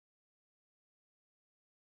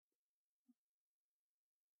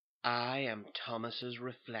I am Thomas's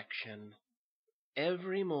reflection.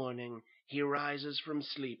 Every morning he rises from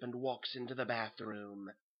sleep and walks into the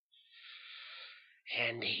bathroom.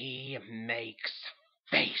 And he makes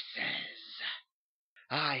faces.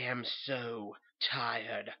 I am so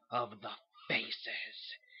tired of the faces.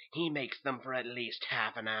 He makes them for at least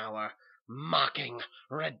half an hour. Mocking,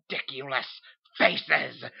 ridiculous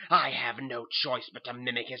faces! I have no choice but to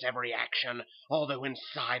mimic his every action, although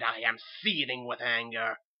inside I am seething with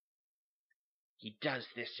anger. He does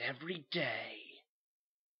this every day.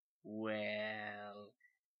 Well,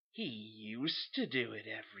 he used to do it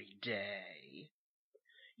every day.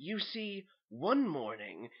 You see, one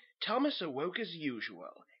morning Thomas awoke as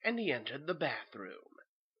usual, and he entered the bathroom.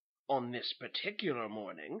 On this particular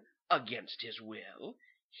morning, against his will,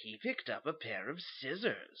 he picked up a pair of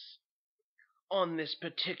scissors. On this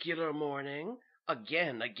particular morning,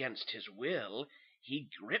 again against his will, he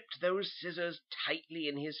gripped those scissors tightly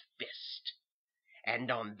in his fist.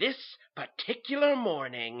 And on this particular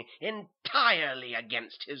morning, entirely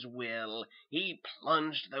against his will, he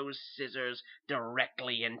plunged those scissors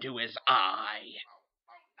directly into his eye.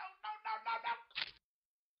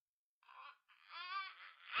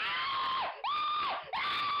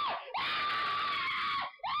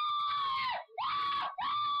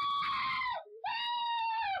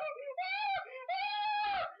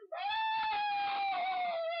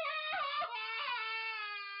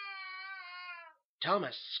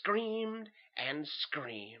 Thomas screamed and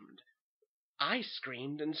screamed. I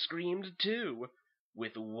screamed and screamed too,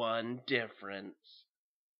 with one difference.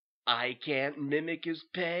 I can't mimic his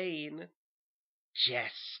pain,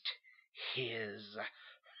 just his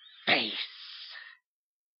face.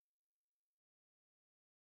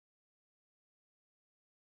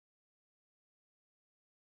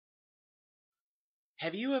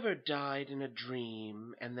 Have you ever died in a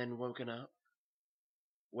dream and then woken up?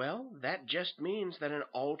 Well, that just means that an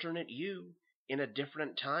alternate you in a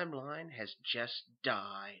different timeline has just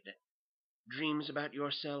died. Dreams about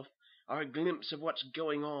yourself are a glimpse of what's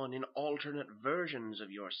going on in alternate versions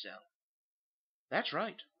of yourself. That's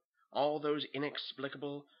right. All those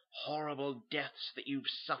inexplicable, horrible deaths that you've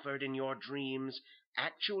suffered in your dreams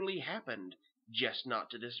actually happened, just not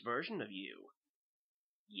to this version of you.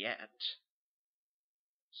 Yet.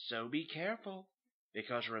 So be careful,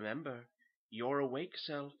 because remember, your awake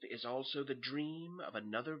self is also the dream of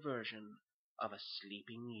another version of a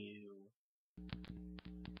sleeping you.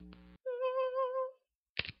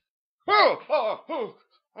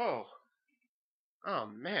 Oh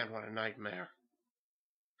man, what a nightmare.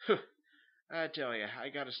 I tell you, I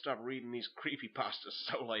gotta stop reading these creepypastas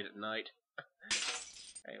so late at night.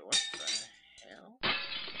 Hey, what the hell?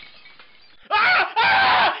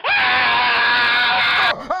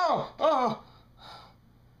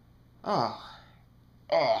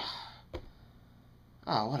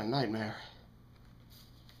 Oh, what a nightmare.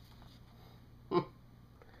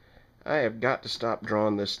 I have got to stop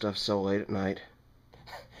drawing this stuff so late at night.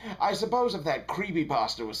 I suppose if that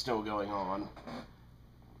creepypasta was still going on,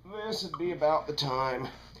 this would be about the time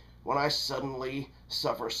when I suddenly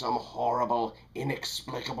suffer some horrible,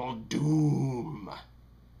 inexplicable doom.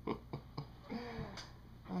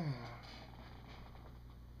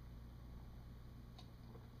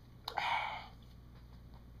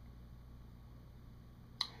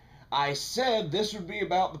 I said this would be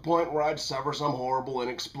about the point where I'd suffer some horrible,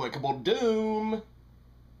 inexplicable doom.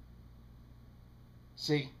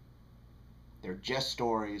 See, they're just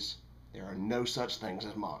stories. There are no such things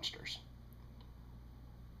as monsters.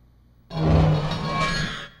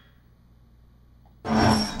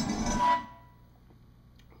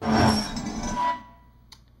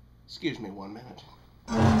 Excuse me 1 minute.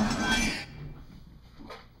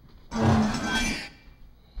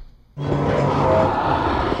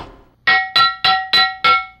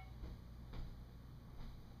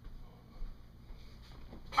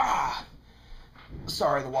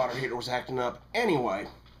 Sorry, the water heater was acting up. Anyway,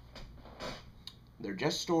 they're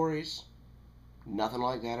just stories. Nothing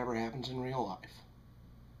like that ever happens in real life.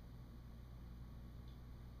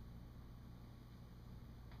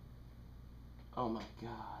 Oh my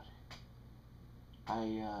God.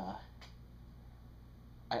 I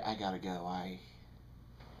gotta go. I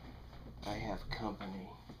have company.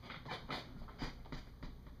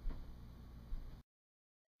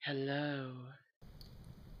 Hello,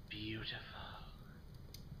 beautiful.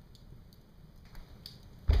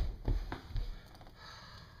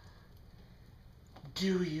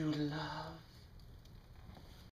 Do you love